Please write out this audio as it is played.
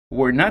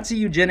Were Nazi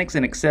eugenics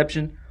an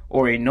exception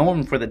or a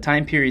norm for the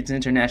time period's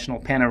international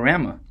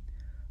panorama?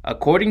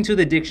 According to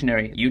the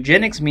dictionary,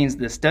 eugenics means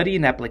the study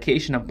and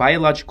application of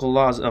biological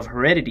laws of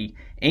heredity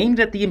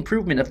aimed at the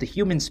improvement of the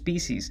human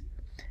species.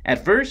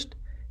 At first,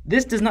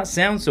 this does not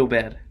sound so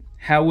bad.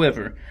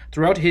 However,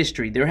 throughout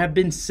history, there have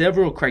been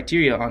several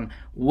criteria on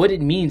what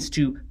it means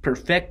to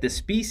perfect the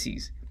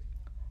species.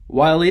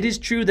 While it is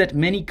true that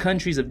many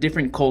countries of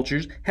different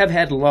cultures have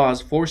had laws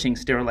forcing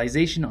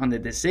sterilization on the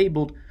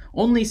disabled,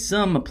 only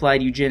some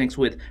applied eugenics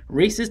with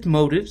racist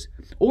motives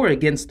or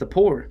against the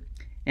poor.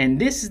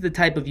 And this is the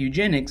type of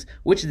eugenics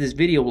which this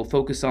video will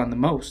focus on the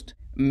most.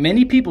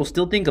 Many people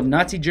still think of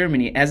Nazi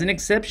Germany as an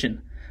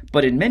exception,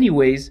 but in many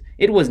ways,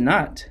 it was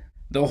not.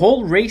 The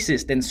whole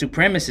racist and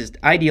supremacist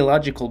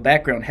ideological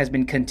background has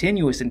been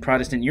continuous in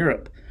Protestant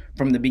Europe,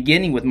 from the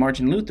beginning with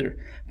Martin Luther,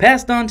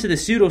 passed on to the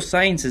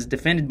pseudosciences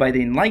defended by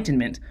the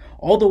Enlightenment,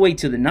 all the way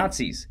to the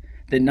Nazis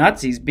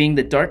being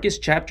the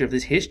darkest chapter of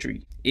this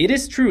history. It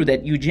is true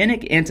that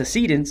eugenic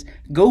antecedents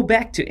go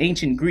back to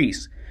ancient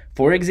Greece.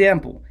 For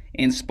example,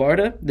 in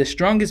Sparta, the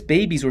strongest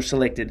babies were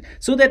selected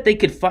so that they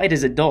could fight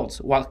as adults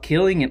while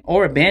killing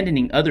or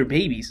abandoning other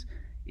babies.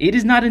 It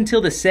is not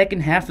until the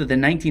second half of the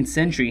 19th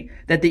century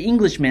that the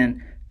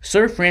Englishman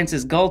Sir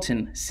Francis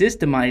Galton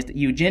systemized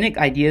eugenic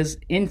ideas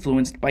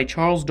influenced by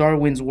Charles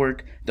Darwin's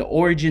work, The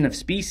Origin of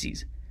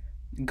Species.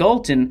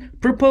 Galton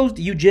proposed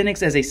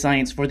eugenics as a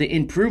science for the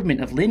improvement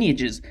of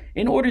lineages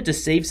in order to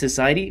save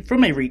society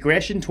from a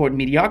regression toward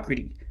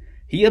mediocrity.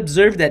 He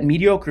observed that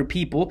mediocre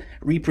people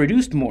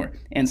reproduced more,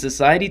 and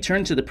society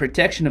turned to the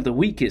protection of the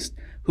weakest,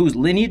 whose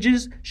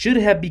lineages should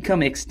have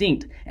become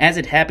extinct, as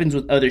it happens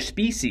with other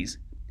species.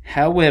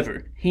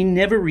 However, he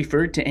never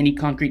referred to any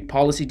concrete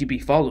policy to be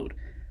followed.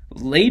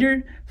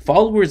 Later,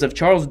 followers of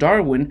Charles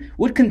Darwin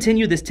would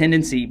continue this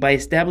tendency by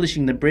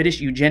establishing the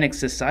British Eugenics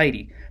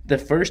Society, the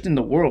first in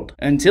the world.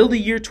 Until the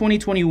year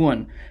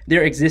 2021,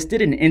 there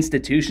existed an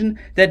institution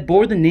that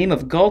bore the name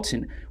of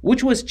Galton,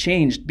 which was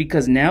changed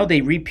because now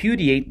they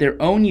repudiate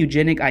their own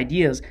eugenic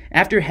ideas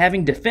after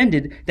having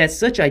defended that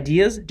such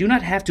ideas do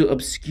not have to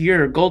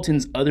obscure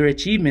Galton's other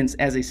achievements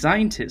as a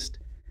scientist.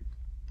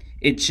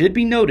 It should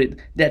be noted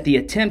that the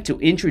attempt to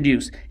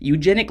introduce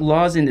eugenic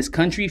laws in this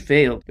country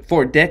failed.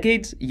 For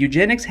decades,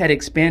 eugenics had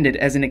expanded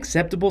as an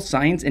acceptable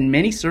science in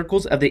many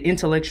circles of the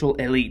intellectual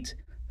elite.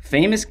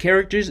 Famous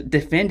characters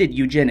defended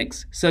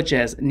eugenics, such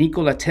as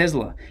Nikola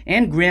Tesla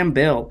and Graham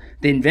Bell,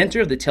 the inventor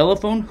of the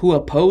telephone who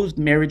opposed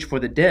marriage for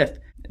the deaf.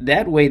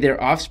 That way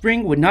their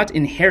offspring would not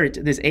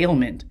inherit this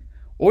ailment.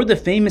 Or the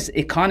famous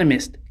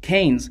economist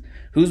Keynes,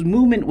 whose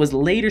movement was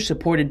later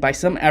supported by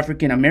some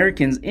African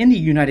Americans in the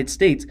United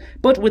States,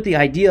 but with the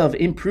idea of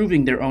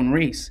improving their own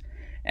race.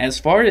 As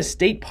far as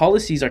state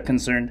policies are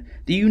concerned,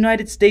 the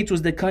United States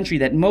was the country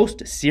that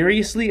most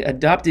seriously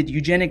adopted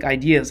eugenic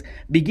ideas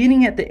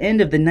beginning at the end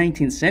of the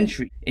 19th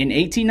century. In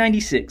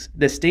 1896,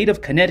 the state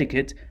of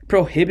Connecticut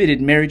prohibited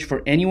marriage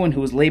for anyone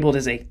who was labeled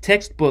as a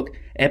textbook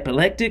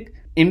epileptic,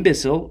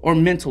 imbecile, or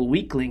mental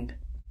weakling.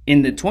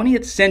 In the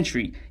 20th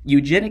century,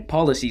 eugenic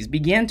policies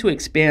began to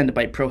expand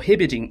by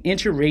prohibiting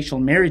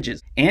interracial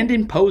marriages and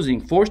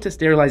imposing forced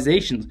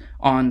sterilizations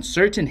on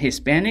certain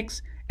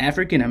Hispanics,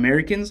 African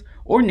Americans,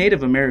 or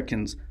Native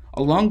Americans,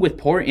 along with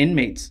poor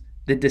inmates,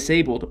 the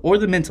disabled, or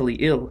the mentally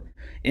ill.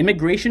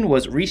 Immigration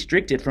was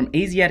restricted from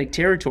Asiatic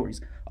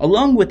territories,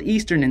 along with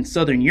Eastern and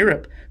Southern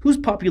Europe, whose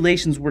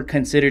populations were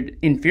considered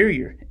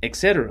inferior,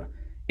 etc.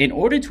 In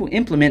order to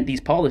implement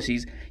these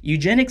policies,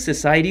 eugenic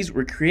societies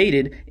were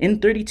created in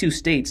 32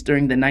 states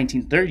during the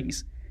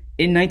 1930s.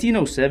 In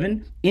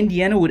 1907,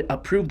 Indiana would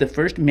approve the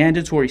first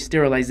mandatory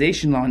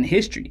sterilization law in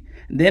history.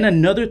 Then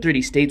another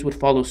 30 states would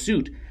follow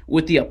suit,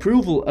 with the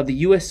approval of the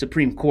U.S.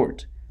 Supreme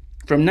Court.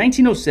 From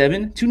 1907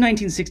 to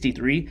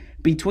 1963,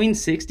 between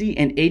 60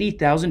 and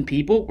 80,000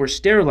 people were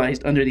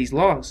sterilized under these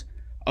laws.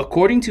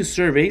 According to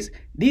surveys,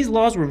 these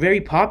laws were very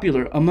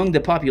popular among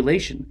the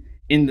population.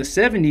 In the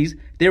 70s,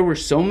 there were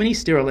so many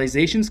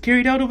sterilizations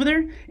carried out over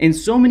there in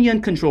so many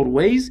uncontrolled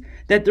ways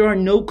that there are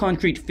no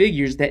concrete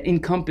figures that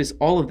encompass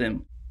all of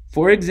them.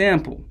 For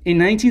example, in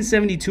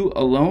 1972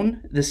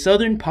 alone, the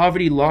Southern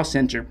Poverty Law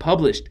Center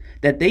published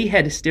that they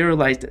had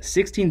sterilized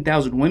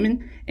 16,000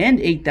 women and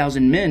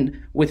 8,000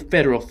 men with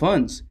federal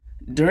funds.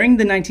 During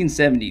the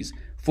 1970s,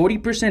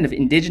 40% of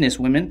indigenous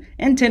women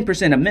and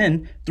 10% of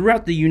men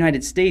throughout the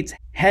United States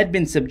had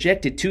been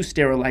subjected to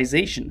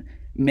sterilization.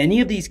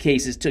 Many of these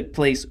cases took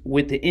place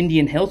with the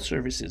Indian Health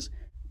Services.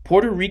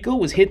 Puerto Rico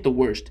was hit the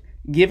worst,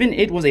 given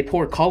it was a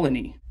poor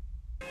colony.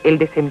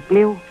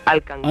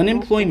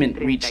 Unemployment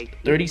reached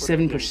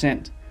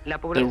 37%.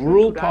 The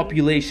rural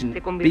population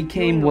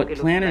became what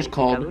planners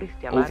called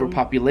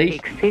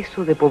overpopulation.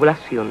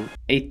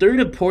 A third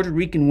of Puerto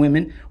Rican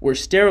women were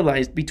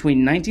sterilized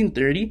between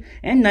 1930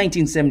 and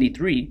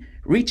 1973,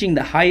 reaching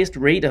the highest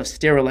rate of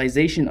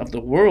sterilization of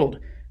the world,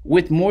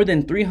 with more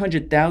than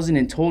 300,000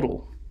 in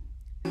total.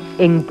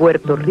 En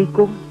Puerto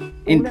Rico,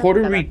 In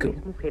Puerto Rico,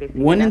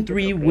 1 in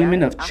 3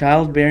 women of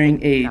childbearing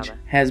age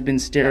has been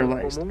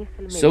sterilized.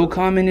 So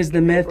common is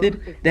the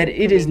method that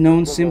it is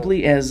known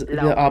simply as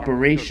the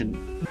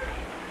operation.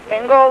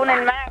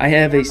 I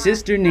have a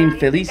sister named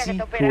Felici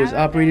who was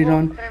operated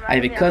on. I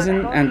have a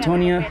cousin,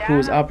 Antonia, who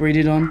was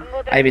operated on.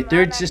 I have a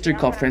third sister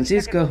called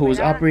Francisca who was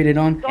operated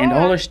on, and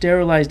all are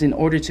sterilized in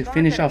order to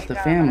finish off the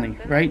family,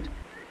 right?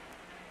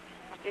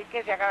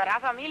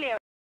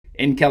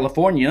 In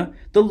California,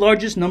 the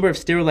largest number of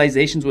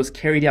sterilizations was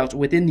carried out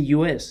within the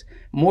U.S.,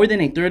 more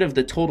than a third of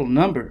the total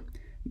number.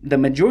 The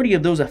majority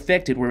of those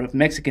affected were of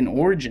Mexican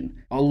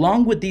origin.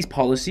 Along with these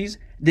policies,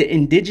 the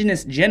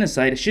indigenous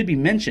genocide should be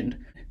mentioned,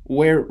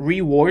 where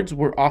rewards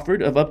were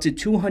offered of up to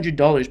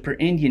 $200 per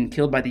Indian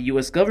killed by the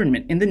U.S.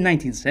 government in the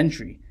 19th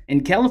century.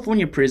 In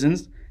California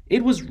prisons,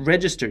 it was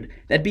registered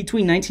that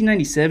between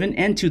 1997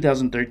 and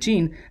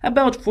 2013,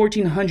 about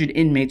 1,400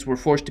 inmates were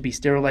forced to be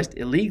sterilized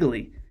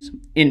illegally.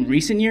 In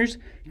recent years,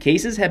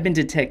 cases have been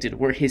detected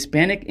where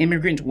Hispanic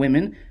immigrant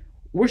women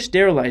were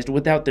sterilized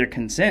without their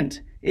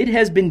consent. It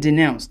has been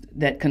denounced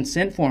that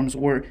consent forms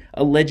were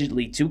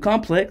allegedly too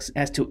complex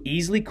as to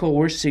easily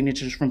coerce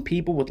signatures from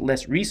people with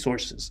less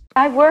resources.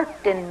 I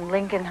worked in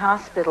Lincoln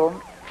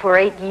Hospital for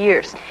 8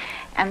 years,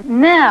 and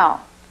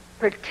now,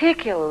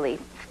 particularly,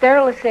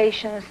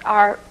 sterilizations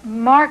are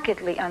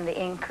markedly on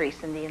the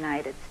increase in the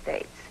United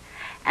States.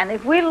 And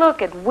if we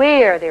look at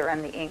where they're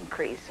on the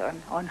increase, or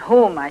on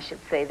whom I should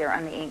say they're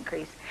on the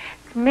increase,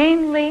 it's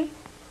mainly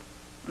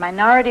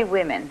minority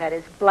women, that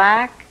is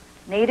Black,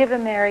 Native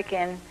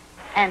American,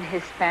 and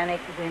Hispanic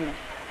women.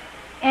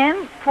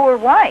 And poor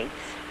whites,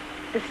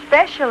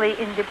 especially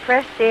in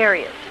depressed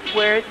areas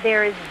where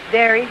there is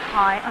very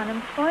high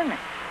unemployment.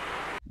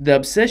 The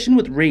obsession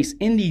with race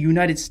in the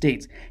United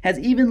States has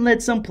even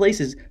led some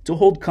places to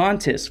hold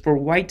contests for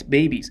white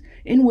babies,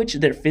 in which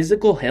their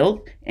physical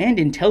health and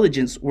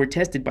intelligence were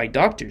tested by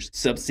doctors.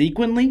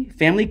 Subsequently,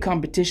 family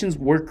competitions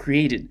were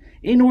created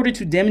in order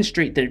to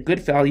demonstrate their good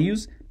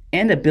values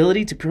and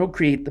ability to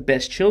procreate the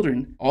best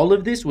children. All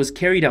of this was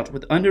carried out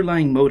with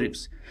underlying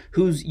motives,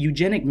 whose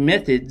eugenic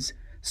methods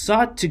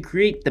sought to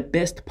create the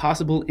best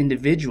possible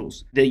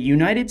individuals. The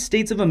United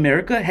States of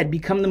America had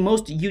become the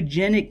most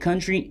eugenic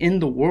country in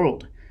the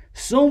world.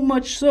 So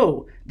much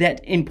so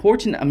that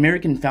important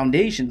American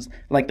foundations,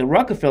 like the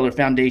Rockefeller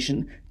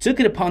Foundation, took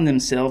it upon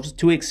themselves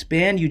to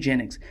expand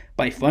eugenics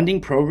by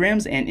funding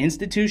programs and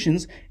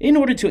institutions in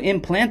order to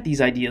implant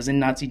these ideas in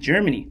Nazi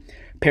Germany.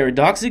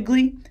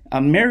 Paradoxically,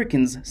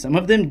 Americans, some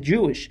of them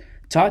Jewish,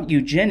 taught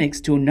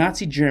eugenics to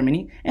Nazi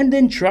Germany and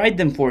then tried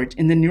them for it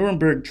in the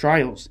Nuremberg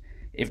trials.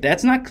 If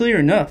that's not clear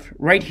enough,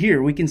 right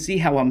here we can see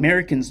how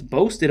Americans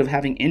boasted of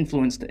having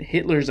influenced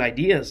Hitler's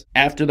ideas.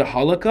 After the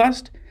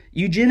Holocaust,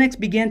 eugenics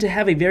began to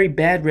have a very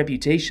bad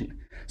reputation.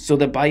 So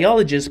the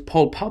biologist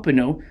Paul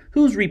Papineau,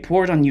 whose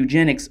report on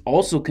eugenics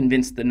also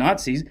convinced the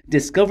Nazis,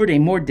 discovered a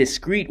more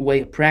discreet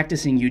way of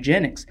practicing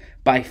eugenics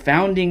by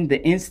founding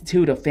the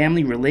Institute of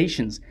Family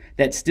Relations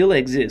that still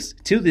exists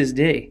to this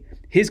day.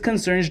 His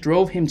concerns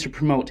drove him to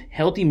promote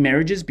healthy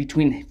marriages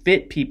between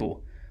fit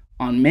people.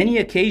 On many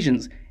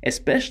occasions,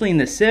 especially in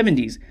the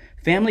 70s,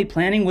 family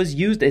planning was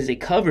used as a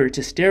cover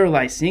to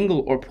sterilize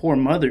single or poor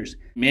mothers,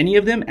 many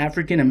of them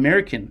African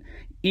American,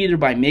 either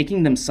by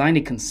making them sign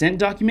a consent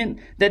document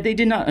that they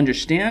did not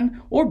understand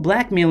or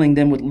blackmailing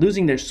them with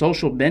losing their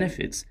social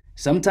benefits.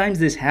 Sometimes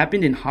this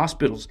happened in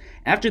hospitals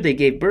after they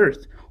gave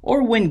birth,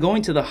 or when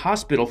going to the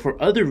hospital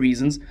for other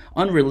reasons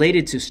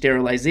unrelated to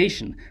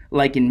sterilization,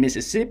 like in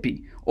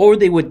Mississippi, or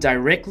they would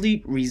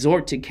directly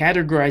resort to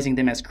categorizing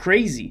them as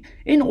crazy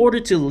in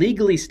order to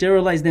legally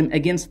sterilize them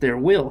against their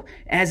will,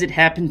 as it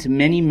happened to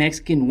many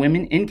Mexican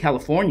women in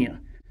California.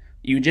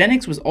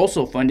 Eugenics was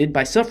also funded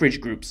by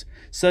suffrage groups,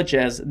 such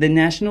as the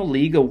National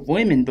League of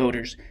Women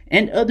Voters,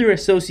 and other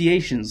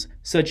associations,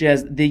 such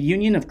as the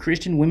Union of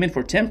Christian Women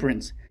for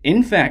Temperance.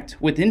 In fact,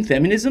 within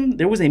feminism,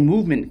 there was a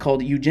movement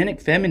called eugenic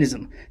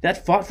feminism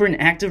that fought for an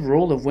active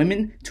role of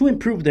women to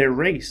improve their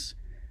race.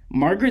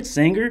 Margaret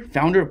Sanger,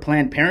 founder of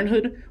Planned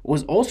Parenthood,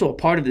 was also a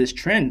part of this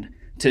trend.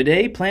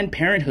 Today, Planned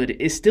Parenthood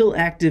is still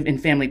active in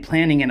family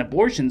planning and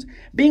abortions,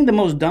 being the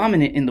most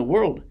dominant in the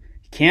world.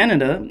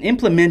 Canada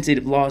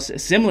implemented laws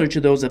similar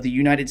to those of the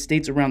United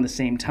States around the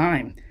same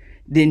time,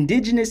 the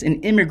indigenous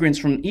and immigrants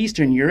from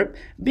Eastern Europe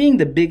being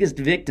the biggest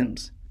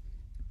victims.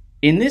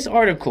 In this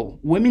article,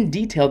 women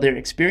detail their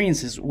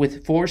experiences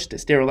with forced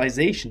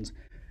sterilizations.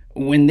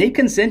 When they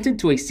consented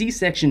to a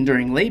C-section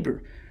during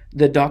labor,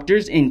 the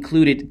doctors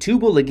included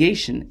tubal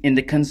ligation in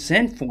the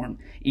consent form,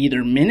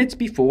 either minutes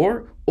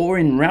before or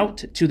en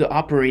route to the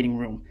operating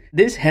room.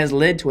 This has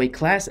led to a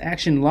class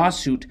action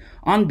lawsuit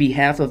on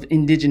behalf of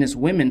indigenous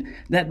women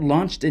that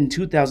launched in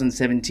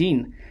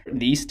 2017.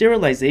 These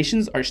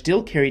sterilizations are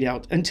still carried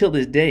out until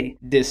this day,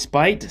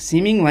 despite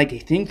seeming like a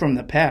thing from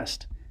the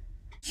past.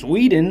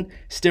 Sweden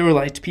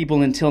sterilized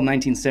people until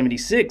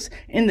 1976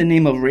 in the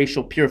name of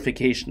racial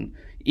purification.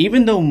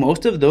 Even though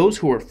most of those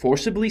who were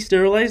forcibly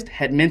sterilized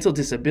had mental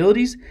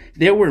disabilities,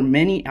 there were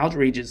many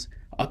outrages.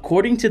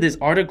 According to this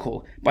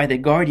article by The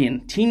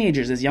Guardian,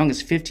 teenagers as young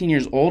as 15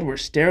 years old were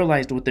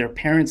sterilized with their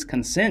parents'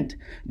 consent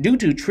due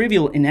to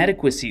trivial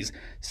inadequacies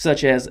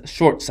such as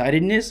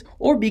short-sightedness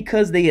or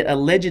because they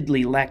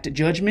allegedly lacked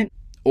judgment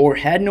or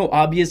had no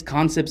obvious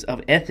concepts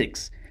of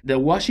ethics. The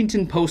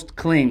Washington Post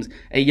claims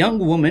a young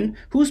woman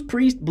whose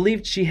priest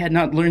believed she had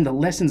not learned the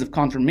lessons of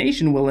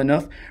confirmation well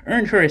enough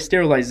earned her a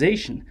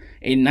sterilization.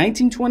 In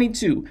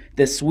 1922,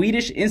 the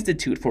Swedish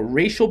Institute for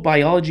Racial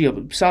Biology of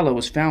Uppsala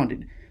was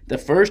founded, the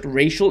first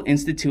racial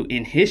institute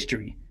in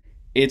history.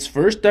 Its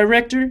first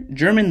director,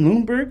 German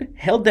Lundberg,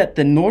 held that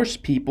the Norse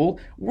people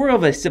were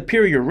of a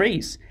superior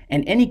race,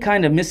 and any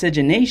kind of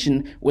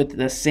miscegenation with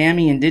the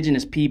Sami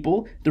indigenous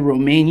people, the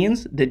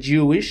Romanians, the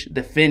Jewish,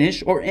 the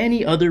Finnish, or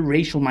any other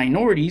racial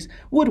minorities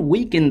would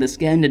weaken the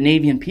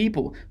Scandinavian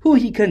people, who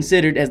he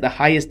considered as the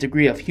highest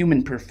degree of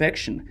human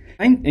perfection.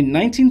 In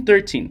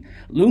 1913,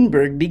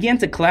 Lundberg began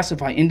to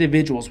classify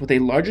individuals with a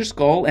larger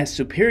skull as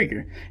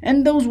superior,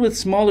 and those with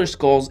smaller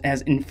skulls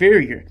as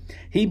inferior.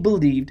 He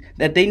believed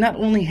that they not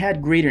only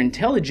had greater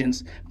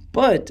intelligence,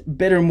 but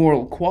better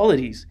moral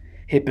qualities.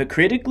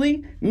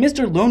 Hypocritically,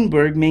 Mr.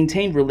 Lundberg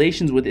maintained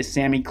relations with a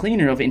Sami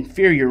cleaner of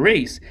inferior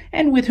race,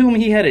 and with whom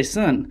he had a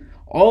son.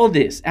 All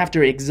this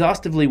after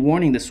exhaustively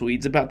warning the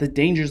Swedes about the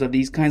dangers of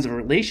these kinds of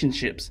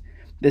relationships.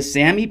 The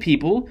Sami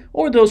people,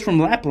 or those from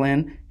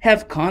Lapland,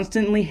 have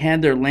constantly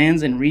had their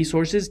lands and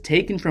resources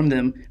taken from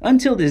them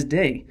until this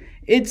day.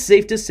 It's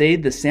safe to say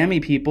the Sami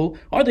people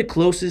are the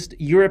closest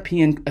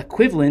European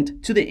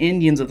equivalent to the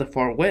Indians of the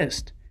Far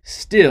West.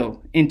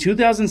 Still, in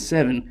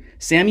 2007,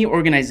 Sami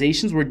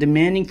organizations were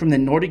demanding from the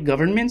Nordic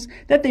governments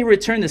that they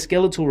return the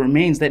skeletal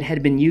remains that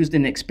had been used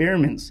in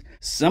experiments.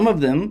 Some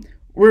of them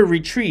were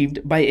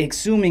retrieved by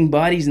exhuming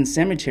bodies in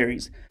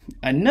cemeteries.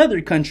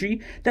 Another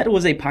country that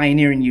was a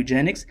pioneer in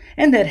eugenics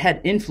and that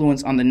had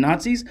influence on the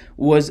Nazis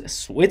was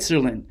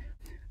Switzerland.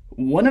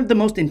 One of the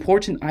most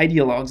important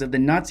ideologues of the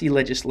Nazi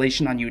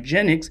legislation on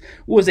eugenics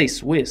was a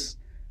Swiss,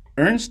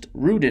 Ernst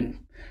Rudin.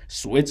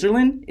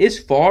 Switzerland is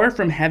far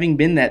from having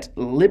been that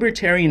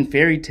libertarian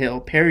fairy tale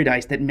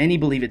paradise that many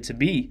believe it to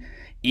be.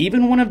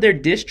 Even one of their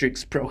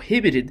districts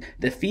prohibited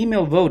the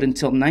female vote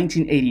until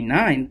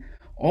 1989.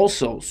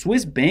 Also,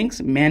 Swiss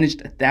banks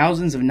managed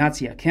thousands of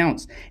Nazi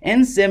accounts,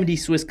 and 70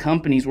 Swiss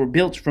companies were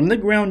built from the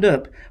ground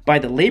up by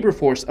the labor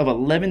force of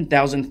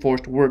 11,000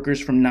 forced workers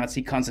from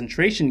Nazi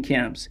concentration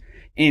camps.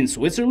 In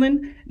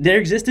Switzerland, there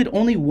existed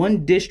only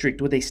one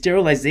district with a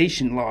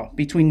sterilization law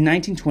between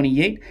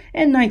 1928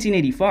 and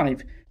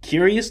 1985.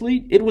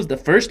 Curiously, it was the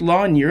first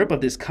law in Europe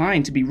of this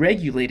kind to be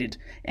regulated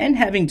and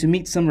having to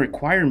meet some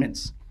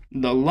requirements.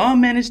 The law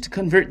managed to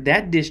convert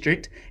that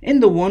district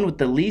in the one with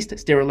the least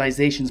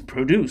sterilizations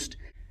produced.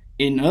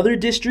 In other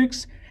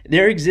districts,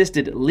 there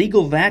existed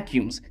legal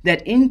vacuums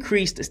that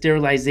increased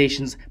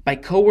sterilizations by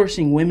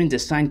coercing women to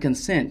sign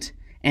consent,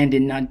 and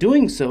in not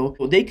doing so,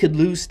 they could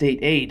lose state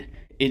aid.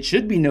 It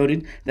should be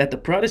noted that the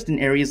Protestant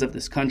areas of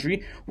this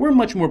country were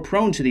much more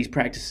prone to these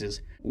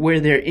practices. Where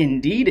there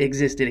indeed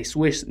existed a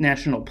Swiss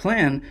national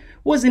plan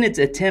was in its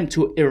attempt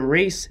to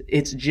erase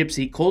its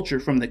gypsy culture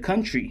from the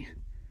country.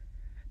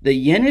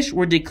 The Yenish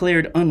were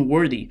declared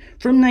unworthy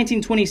from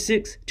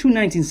 1926 to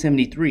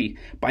 1973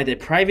 by the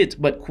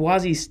private but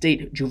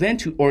quasi-state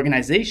Juventud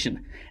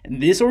organization.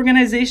 This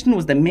organization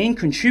was the main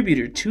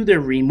contributor to their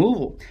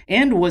removal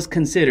and was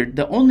considered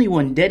the only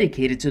one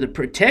dedicated to the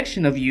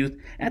protection of youth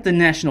at the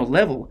national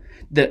level.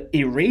 The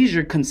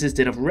erasure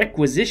consisted of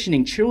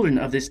requisitioning children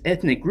of this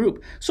ethnic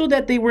group so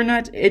that they were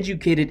not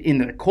educated in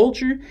their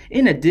culture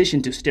in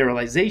addition to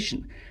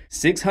sterilization.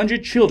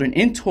 600 children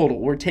in total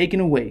were taken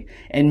away,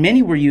 and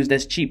many were used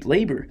as cheap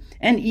labor,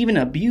 and even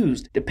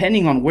abused,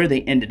 depending on where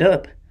they ended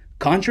up.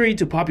 Contrary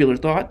to popular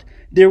thought,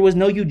 there was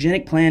no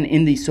eugenic plan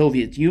in the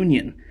Soviet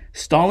Union.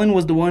 Stalin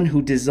was the one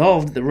who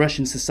dissolved the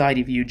Russian Society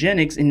of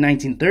Eugenics in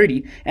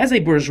 1930 as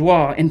a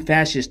bourgeois and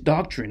fascist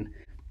doctrine.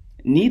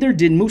 Neither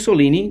did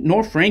Mussolini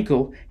nor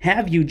Franco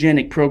have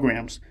eugenic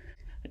programs,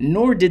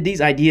 nor did these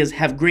ideas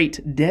have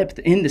great depth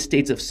in the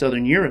states of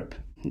Southern Europe.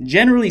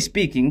 Generally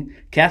speaking,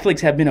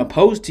 Catholics have been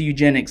opposed to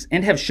eugenics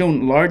and have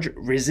shown large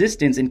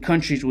resistance in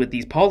countries with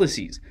these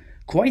policies.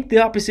 Quite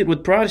the opposite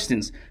with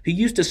Protestants, who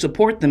used to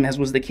support them, as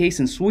was the case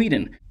in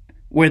Sweden,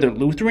 where the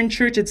Lutheran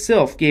Church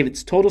itself gave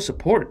its total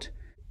support.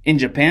 In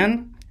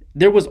Japan,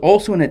 there was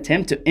also an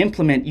attempt to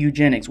implement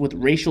eugenics with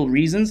racial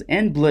reasons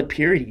and blood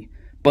purity.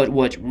 But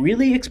what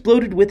really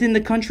exploded within the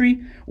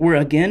country were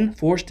again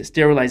forced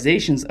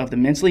sterilizations of the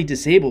mentally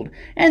disabled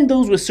and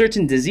those with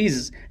certain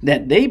diseases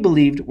that they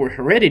believed were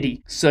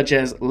heredity, such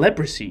as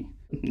leprosy.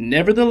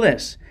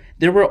 Nevertheless,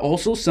 there were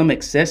also some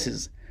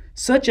excesses,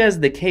 such as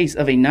the case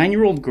of a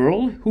 9-year-old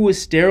girl who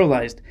was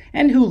sterilized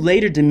and who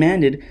later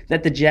demanded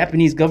that the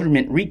Japanese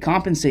government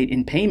recompensate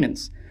in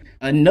payments.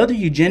 Another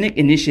eugenic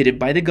initiative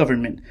by the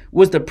government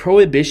was the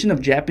prohibition of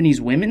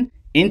Japanese women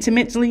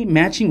intimately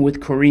matching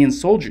with Korean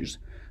soldiers.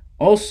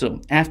 Also,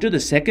 after the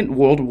Second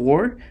World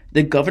War,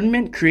 the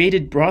government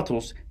created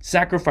brothels,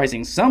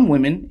 sacrificing some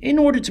women in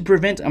order to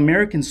prevent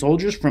American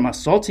soldiers from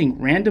assaulting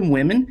random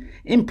women,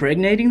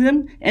 impregnating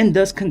them, and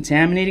thus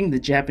contaminating the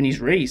Japanese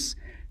race.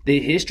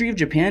 The history of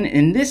Japan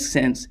in this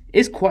sense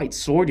is quite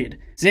sordid,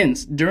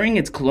 since during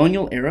its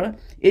colonial era,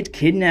 it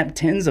kidnapped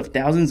tens of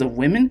thousands of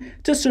women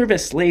to serve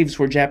as slaves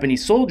for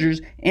Japanese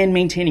soldiers and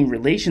maintaining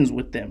relations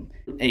with them.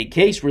 A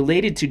case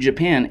related to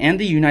Japan and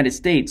the United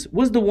States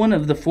was the one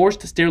of the forced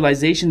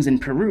sterilizations in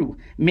Peru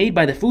made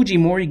by the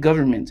Fujimori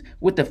government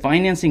with the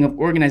financing of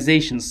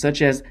organizations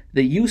such as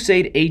the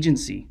USAID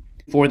Agency.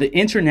 For the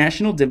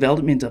international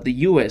development of the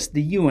US,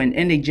 the UN,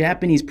 and a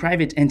Japanese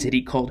private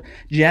entity called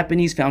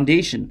Japanese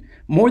Foundation,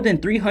 more than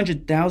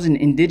 300,000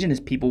 indigenous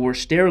people were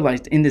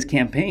sterilized in this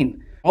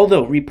campaign.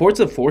 Although reports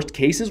of forced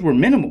cases were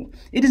minimal,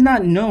 it is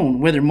not known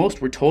whether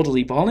most were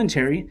totally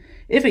voluntary,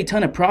 if a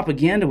ton of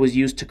propaganda was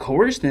used to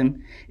coerce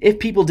them, if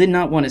people did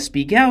not want to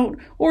speak out,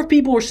 or if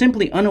people were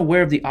simply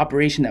unaware of the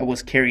operation that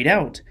was carried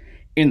out.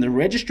 In the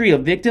registry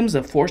of victims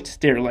of forced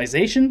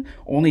sterilization,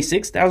 only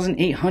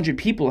 6,800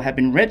 people have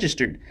been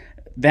registered,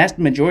 vast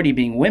majority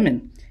being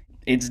women.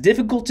 It's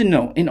difficult to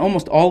know in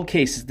almost all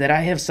cases that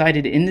I have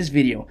cited in this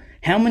video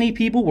how many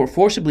people were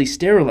forcibly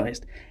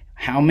sterilized,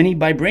 how many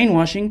by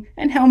brainwashing,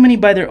 and how many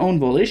by their own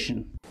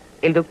volition.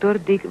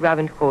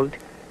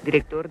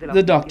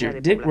 The Dr.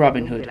 Dick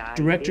Robin Hood,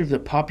 director of the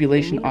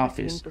Population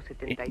Office,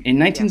 in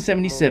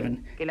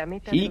 1977,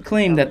 he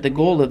claimed that the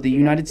goal of the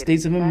United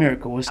States of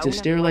America was to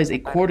sterilize a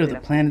quarter of the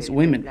planet's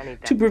women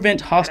to prevent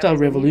hostile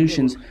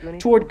revolutions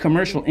toward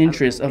commercial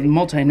interests of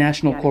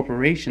multinational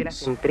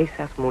corporations.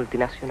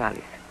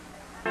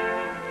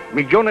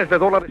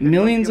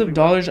 Millions of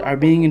dollars are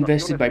being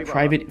invested by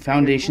private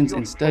foundations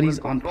in studies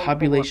on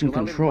population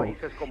control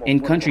in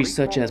countries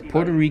such as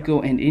Puerto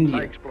Rico and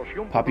India.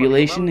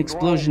 Population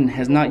explosion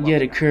has not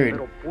yet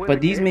occurred, but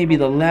these may be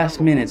the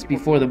last minutes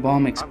before the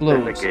bomb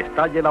explodes.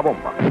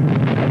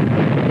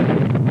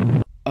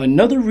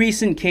 Another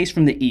recent case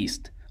from the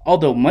East,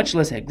 although much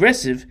less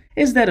aggressive,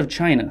 is that of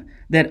China,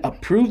 that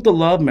approved the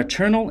law of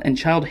maternal and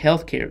child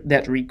health care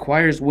that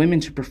requires women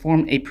to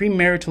perform a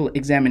premarital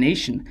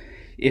examination.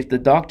 If the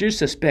doctors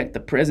suspect the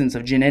presence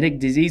of genetic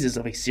diseases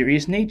of a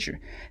serious nature,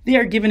 they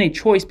are given a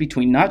choice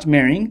between not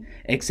marrying,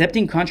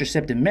 accepting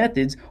contraceptive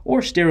methods,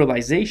 or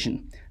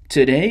sterilization.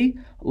 Today,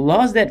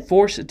 laws that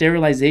force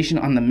sterilization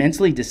on the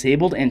mentally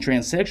disabled and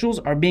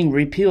transsexuals are being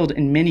repealed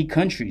in many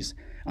countries.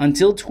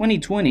 Until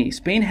 2020,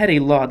 Spain had a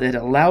law that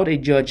allowed a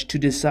judge to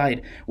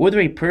decide whether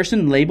a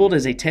person labeled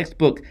as a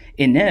textbook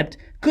inept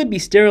could be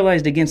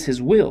sterilized against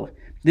his will.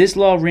 This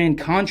law ran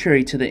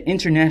contrary to the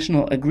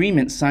international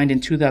agreement signed in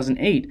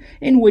 2008,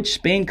 in which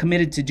Spain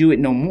committed to do it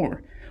no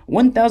more.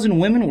 1,000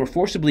 women were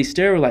forcibly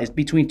sterilized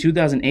between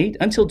 2008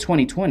 until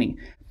 2020.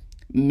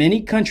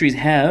 Many countries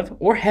have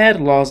or had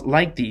laws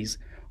like these.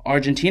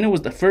 Argentina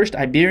was the first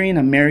Iberian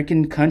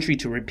American country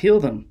to repeal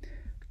them.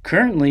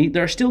 Currently,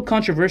 there are still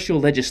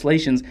controversial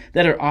legislations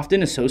that are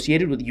often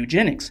associated with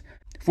eugenics.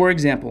 For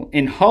example,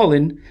 in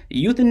Holland,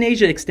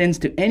 euthanasia extends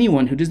to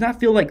anyone who does not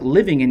feel like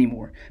living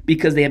anymore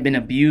because they have been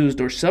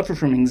abused or suffer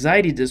from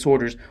anxiety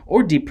disorders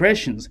or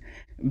depressions.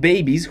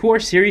 Babies who are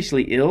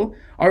seriously ill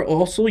are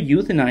also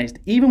euthanized,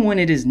 even when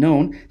it is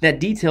known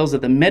that details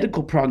of the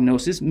medical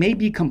prognosis may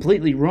be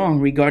completely wrong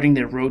regarding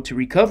their road to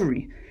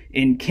recovery.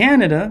 In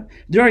Canada,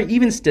 there are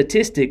even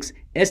statistics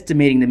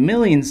estimating the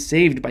millions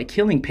saved by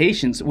killing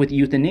patients with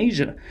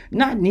euthanasia,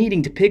 not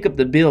needing to pick up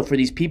the bill for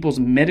these people's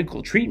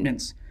medical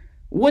treatments.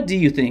 What do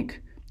you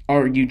think?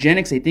 Are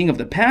eugenics a thing of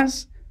the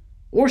past,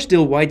 or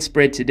still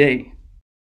widespread today?